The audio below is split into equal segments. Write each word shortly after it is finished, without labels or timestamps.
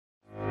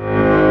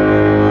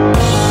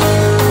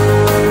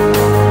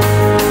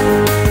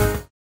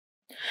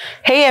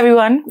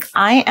everyone,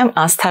 I am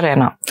Astha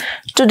Raina.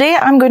 Today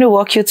I'm going to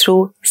walk you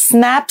through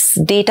Snap's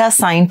data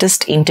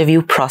scientist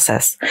interview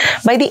process.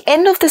 By the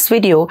end of this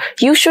video,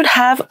 you should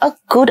have a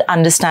good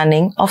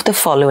understanding of the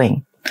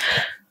following.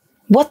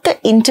 What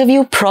the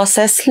interview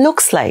process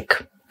looks like.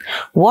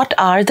 What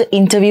are the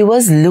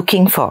interviewers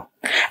looking for?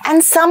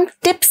 And some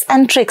tips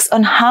and tricks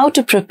on how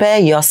to prepare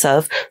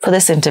yourself for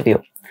this interview.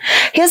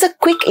 Here's a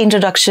quick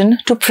introduction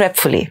to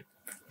Prepfully.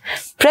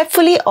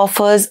 Prepfully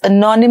offers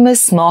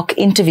anonymous mock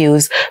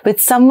interviews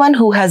with someone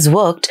who has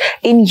worked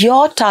in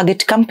your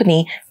target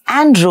company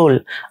and role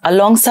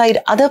alongside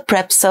other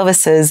prep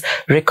services,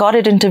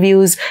 recorded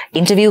interviews,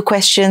 interview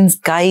questions,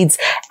 guides,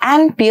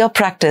 and peer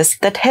practice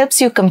that helps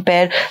you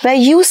compare where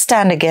you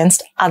stand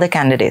against other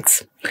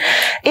candidates.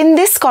 In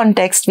this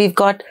context, we've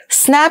got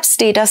Snap's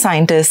data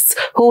scientists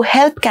who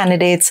help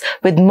candidates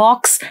with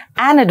mocks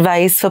and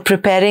advice for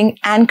preparing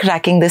and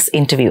cracking this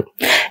interview.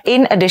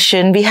 In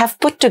addition, we have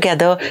put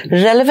together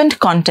relevant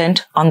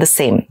content on the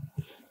same.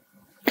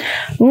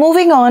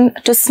 Moving on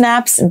to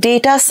Snap's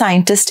data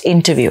scientist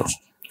interview.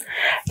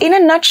 In a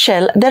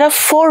nutshell, there are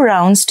 4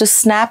 rounds to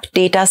Snap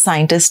data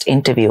scientist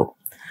interview.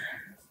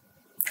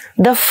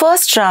 The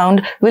first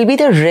round will be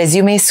the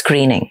resume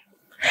screening.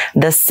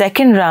 The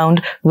second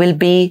round will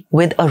be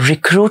with a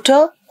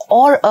recruiter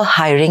or a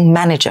hiring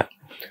manager.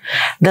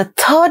 The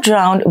third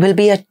round will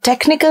be a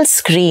technical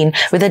screen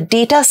with a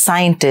data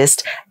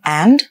scientist,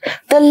 and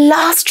the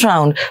last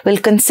round will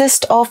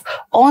consist of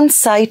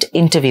on-site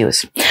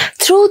interviews.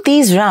 Through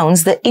these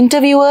rounds, the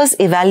interviewers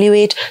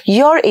evaluate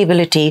your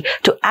ability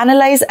to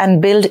analyze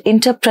and build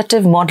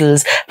interpretive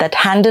models that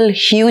handle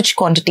huge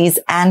quantities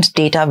and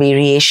data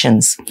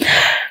variations.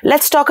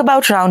 Let's talk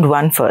about round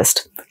 1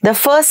 first. The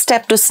first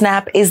step to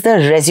Snap is the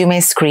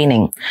resume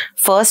screening.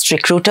 First,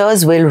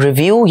 recruiters will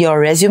review your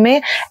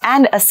resume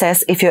and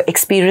assess if your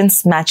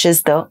experience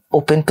matches the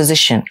open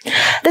position.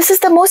 This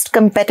is the most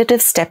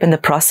competitive step in the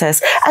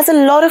process, as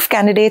a lot of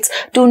candidates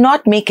do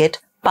not make it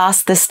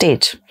past this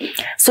stage.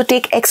 So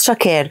take extra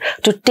care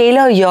to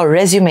tailor your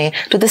resume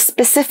to the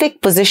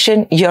specific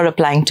position you're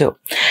applying to.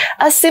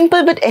 A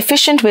simple but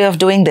efficient way of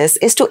doing this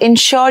is to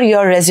ensure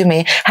your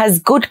resume has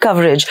good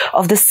coverage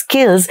of the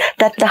skills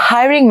that the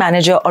hiring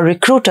manager or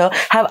recruiter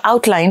have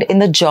outlined in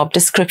the job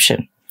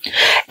description.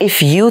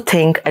 If you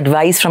think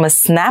advice from a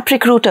Snap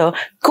recruiter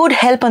could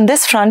help on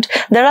this front,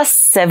 there are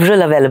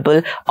several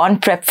available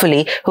on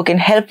Prepfully who can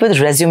help with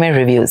resume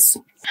reviews.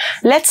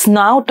 Let's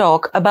now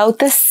talk about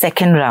the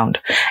second round.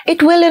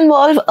 It will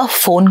involve a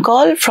phone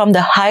call from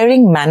the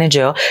hiring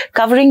manager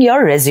covering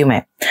your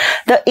resume.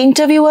 The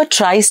interviewer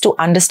tries to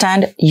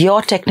understand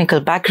your technical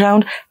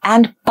background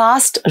and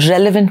past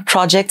relevant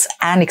projects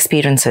and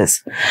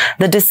experiences.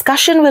 The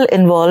discussion will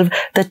involve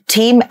the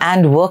team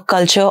and work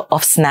culture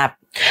of Snap.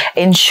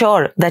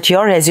 Ensure that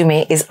your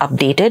resume is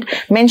updated,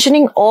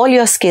 mentioning all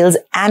your skills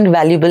and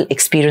valuable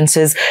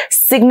experiences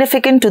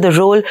significant to the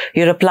role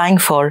you're applying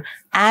for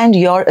and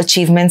your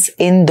achievements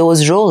in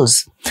those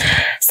roles.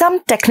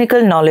 Some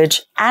technical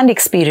knowledge and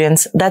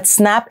experience that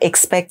Snap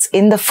expects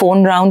in the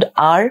phone round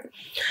are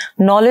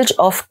knowledge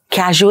of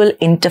causal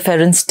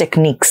interference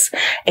techniques,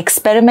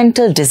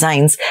 experimental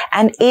designs,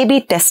 and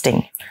A/B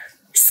testing.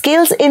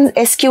 Skills in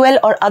SQL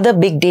or other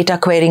big data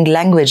querying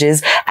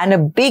languages and a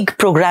big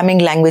programming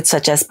language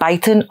such as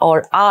Python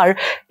or R,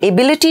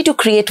 ability to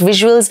create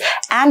visuals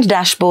and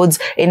dashboards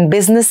in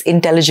business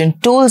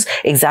intelligent tools,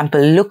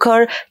 example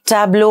Looker,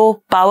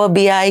 Tableau, Power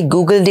BI,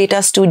 Google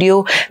Data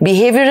Studio,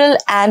 behavioral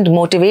and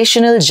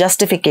motivational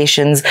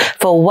justifications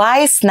for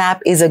why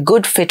Snap is a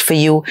good fit for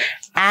you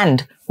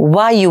and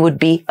why you would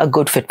be a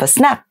good fit for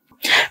Snap.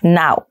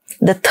 Now,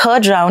 the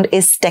third round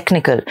is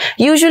technical,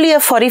 usually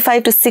a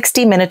 45 to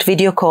 60 minute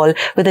video call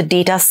with a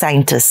data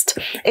scientist.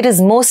 It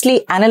is mostly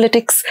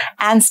analytics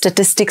and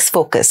statistics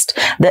focused.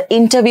 The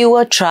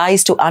interviewer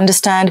tries to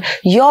understand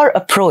your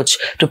approach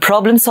to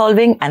problem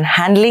solving and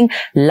handling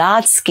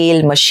large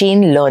scale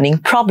machine learning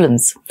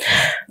problems.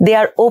 They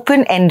are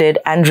open-ended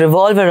and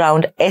revolve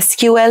around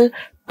SQL,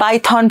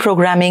 Python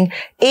programming,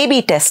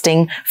 A/B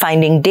testing,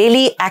 finding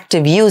daily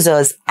active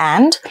users,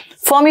 and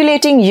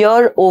formulating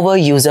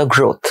year-over-user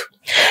growth.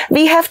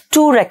 We have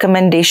 2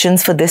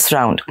 recommendations for this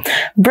round.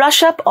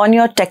 Brush up on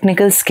your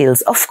technical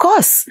skills. Of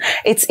course,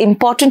 it's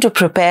important to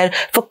prepare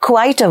for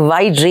quite a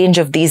wide range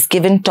of these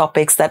given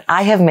topics that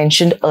I have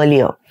mentioned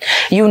earlier.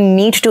 You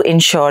need to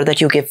ensure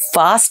that you give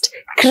fast,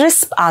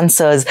 crisp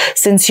answers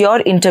since your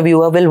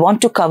interviewer will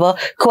want to cover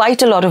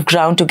quite a lot of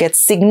ground to get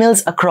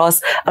signals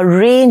across a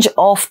range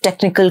of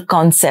technical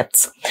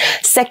concepts.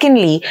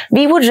 Secondly,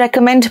 we would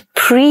recommend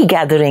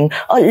pre-gathering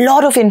a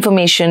lot of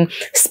information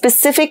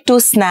specific to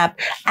Snap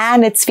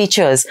and its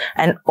features,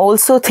 and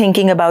also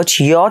thinking about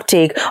your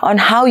take on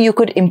how you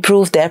could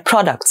improve their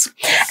products,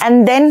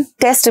 and then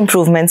test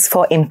improvements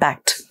for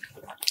impact.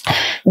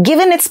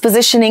 Given its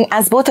positioning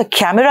as both a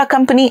camera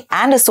company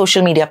and a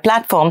social media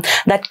platform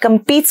that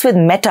competes with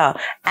Meta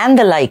and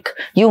the like,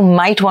 you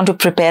might want to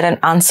prepare an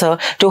answer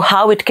to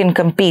how it can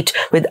compete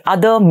with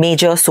other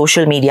major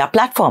social media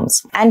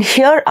platforms. And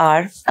here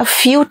are a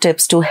few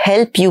tips to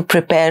help you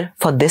prepare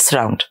for this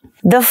round.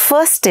 The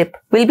first tip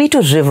will be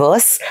to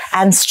reverse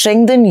and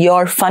strengthen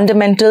your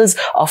fundamentals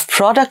of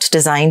product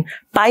design,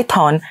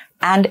 Python,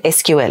 and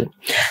SQL.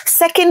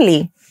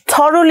 Secondly,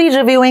 thoroughly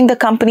reviewing the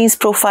company's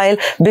profile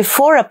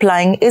before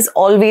applying is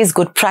always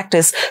good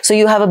practice, so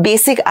you have a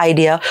basic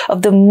idea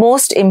of the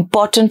most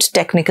important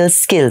technical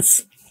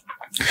skills.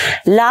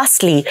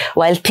 Lastly,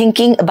 while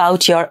thinking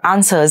about your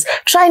answers,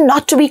 try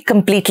not to be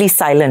completely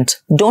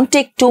silent. Don't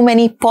take too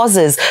many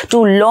pauses,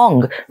 too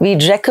long.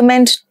 We'd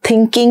recommend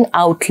thinking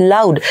out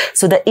loud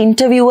so the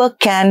interviewer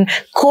can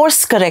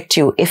course correct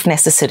you if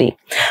necessary.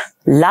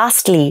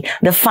 Lastly,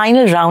 the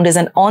final round is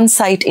an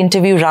on-site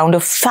interview round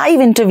of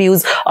 5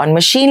 interviews on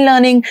machine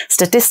learning,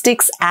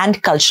 statistics,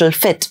 and cultural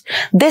fit.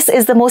 This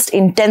is the most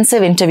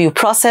intensive interview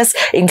process,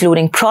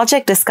 including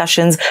project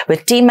discussions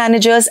with team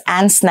managers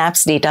and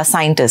Snap's data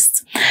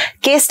scientists.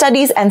 Case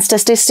studies and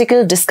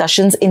statistical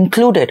discussions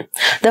included.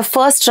 The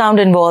first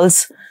round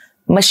involves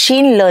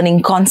machine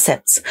learning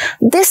concepts.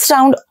 This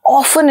round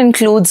often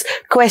includes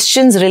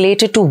questions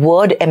related to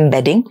word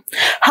embedding,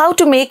 how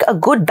to make a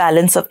good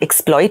balance of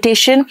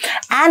exploitation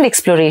and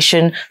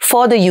exploration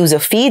for the user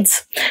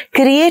feeds,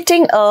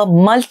 creating a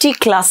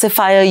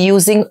multi-classifier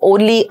using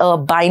only a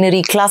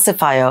binary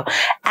classifier,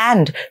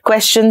 and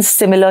questions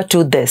similar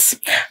to this.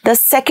 The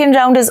second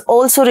round is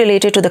also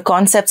related to the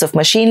concepts of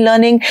machine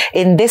learning.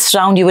 In this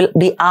round, you will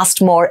be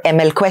asked more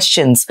ML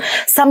questions.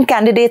 Some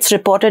candidates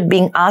reported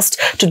being asked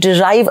to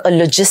derive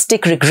a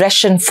logistic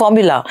regression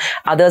formula.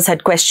 Others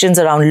had questions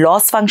around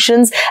loss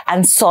functions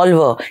and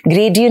solver,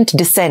 gradient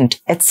descent,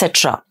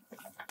 etc.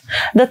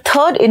 The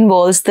third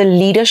involves the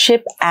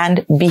leadership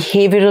and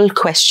behavioral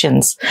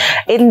questions.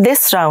 In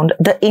this round,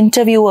 the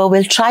interviewer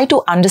will try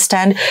to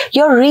understand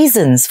your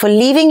reasons for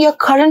leaving your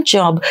current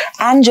job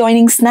and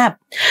joining Snap.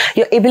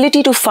 Your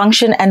ability to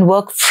function and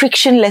work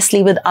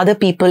frictionlessly with other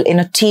people in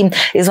a team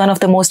is one of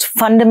the most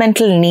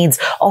fundamental needs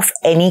of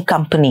any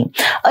company.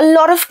 A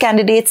lot of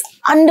candidates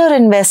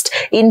underinvest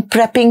in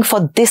prepping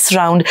for this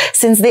round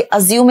since they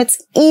assume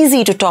it's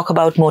easy to talk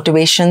about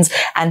motivations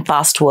and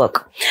past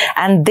work.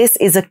 And this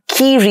is a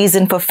key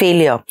reason for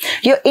failure.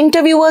 Your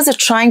interviewers are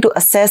trying to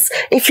assess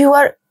if you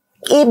are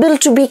able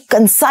to be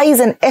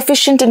concise and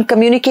efficient in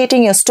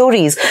communicating your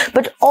stories,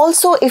 but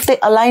also if they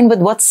align with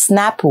what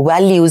Snap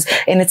values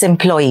in its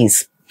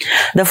employees.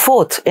 The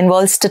fourth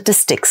involves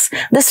statistics.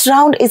 This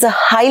round is a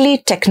highly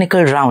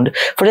technical round.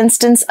 For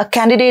instance, a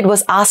candidate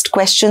was asked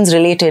questions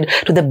related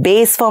to the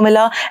Bayes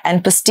formula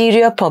and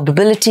posterior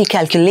probability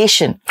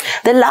calculation.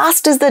 The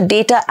last is the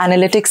data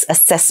analytics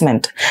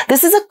assessment.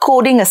 This is a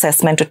coding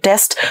assessment to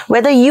test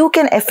whether you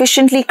can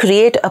efficiently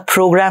create a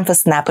program for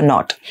Snap or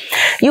not.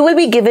 You will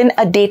be given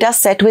a data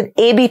set with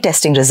A/B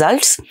testing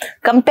results,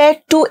 compare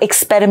 2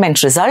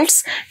 experiment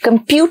results,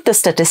 compute the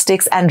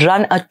statistics, and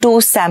run a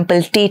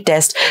 2-sample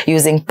t-test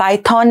using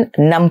Python,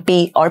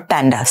 NumPy, or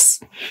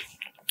Pandas.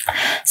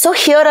 So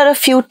here are a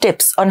few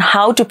tips on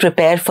how to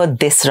prepare for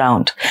this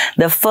round.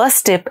 The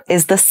first tip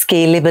is the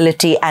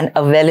scalability and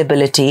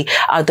availability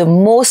are the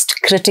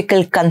most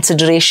critical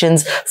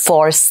considerations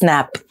for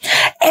Snap.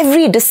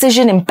 Every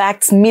decision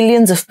impacts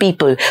millions of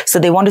people, so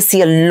they want to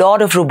see a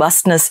lot of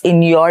robustness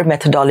in your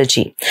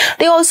methodology.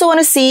 They also want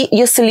to see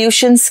your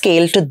solution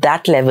scale to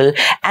that level,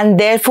 and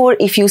therefore,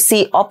 if you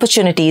see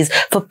opportunities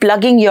for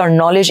plugging your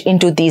knowledge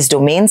into these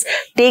domains,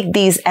 take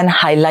these and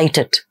highlight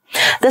it.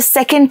 The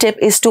second tip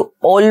is to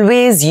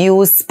always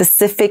use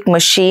specific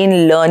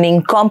machine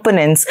learning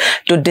components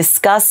to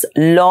discuss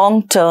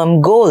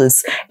long-term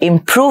goals,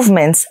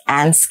 improvements,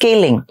 and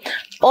scaling.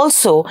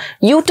 Also,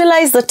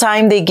 utilize the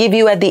time they give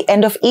you at the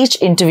end of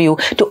each interview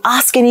to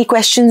ask any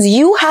questions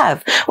you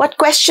have. What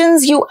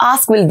questions you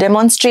ask will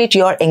demonstrate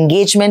your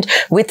engagement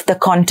with the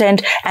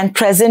content and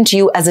present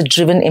you as a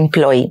driven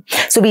employee.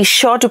 So be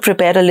sure to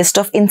prepare a list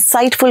of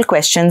insightful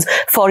questions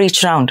for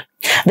each round.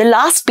 The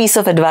last piece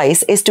of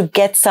advice is to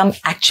get some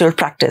actual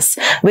practice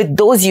with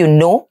those you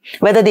know,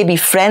 whether they be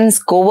friends,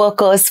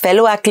 co-workers,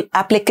 fellow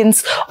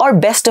applicants, or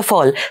best of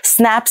all,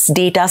 Snap's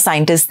data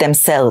scientists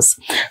themselves.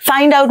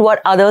 Find out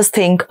what others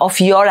think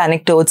of your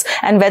anecdotes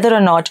and whether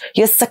or not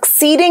you're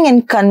succeeding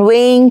in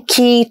conveying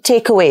key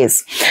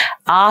takeaways.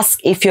 Ask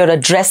if you're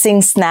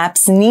addressing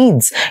Snap's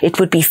needs. It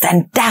would be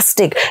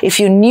fantastic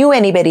if you knew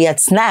anybody at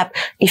Snap.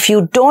 If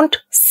you don't,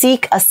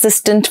 seek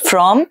assistance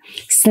from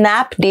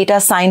Snap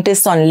data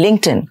scientists on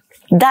LinkedIn.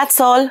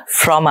 That's all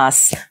from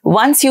us.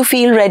 Once you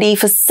feel ready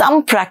for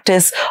some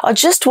practice or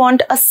just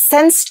want a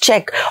sense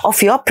check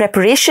of your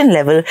preparation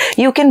level,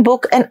 you can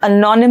book an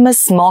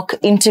anonymous mock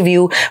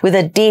interview with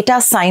a data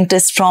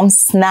scientist from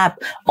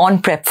Snap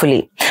on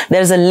Prepfully.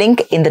 There's a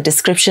link in the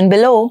description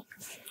below.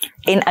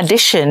 In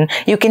addition,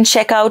 you can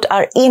check out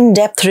our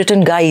in-depth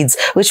written guides,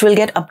 which will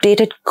get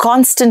updated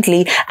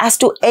constantly as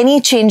to any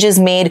changes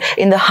made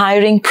in the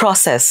hiring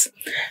process.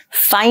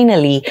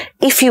 Finally,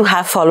 if you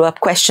have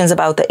follow-up questions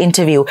about the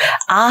interview,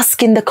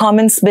 ask in the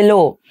comments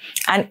below.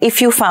 And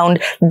if you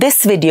found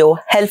this video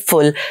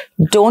helpful,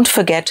 don't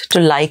forget to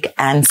like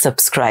and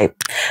subscribe.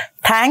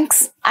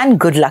 Thanks and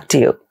good luck to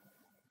you.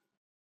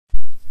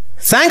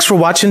 Thanks for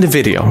watching the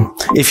video.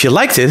 If you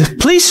liked it,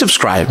 please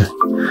subscribe.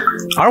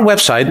 Our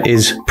website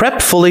is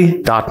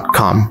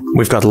prepfully.com.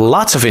 We've got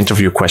lots of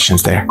interview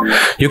questions there.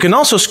 You can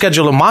also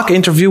schedule a mock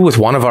interview with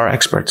one of our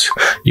experts.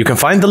 You can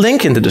find the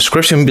link in the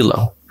description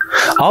below.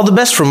 All the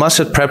best from us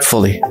at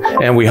Prepfully,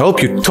 and we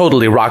hope you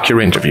totally rock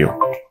your interview.